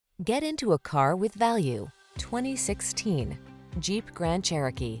Get into a car with value. 2016 Jeep Grand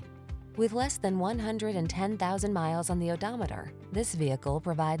Cherokee. With less than 110,000 miles on the odometer, this vehicle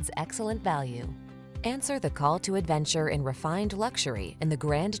provides excellent value. Answer the call to adventure in refined luxury in the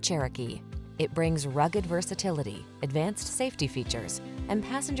Grand Cherokee. It brings rugged versatility, advanced safety features, and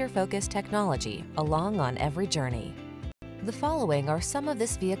passenger-focused technology along on every journey. The following are some of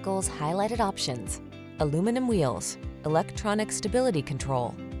this vehicle's highlighted options: aluminum wheels, electronic stability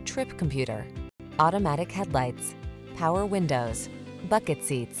control, trip computer, automatic headlights, power windows, bucket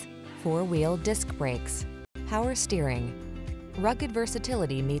seats, four-wheel disc brakes, power steering. Rugged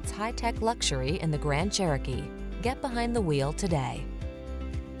versatility meets high-tech luxury in the Grand Cherokee. Get behind the wheel today.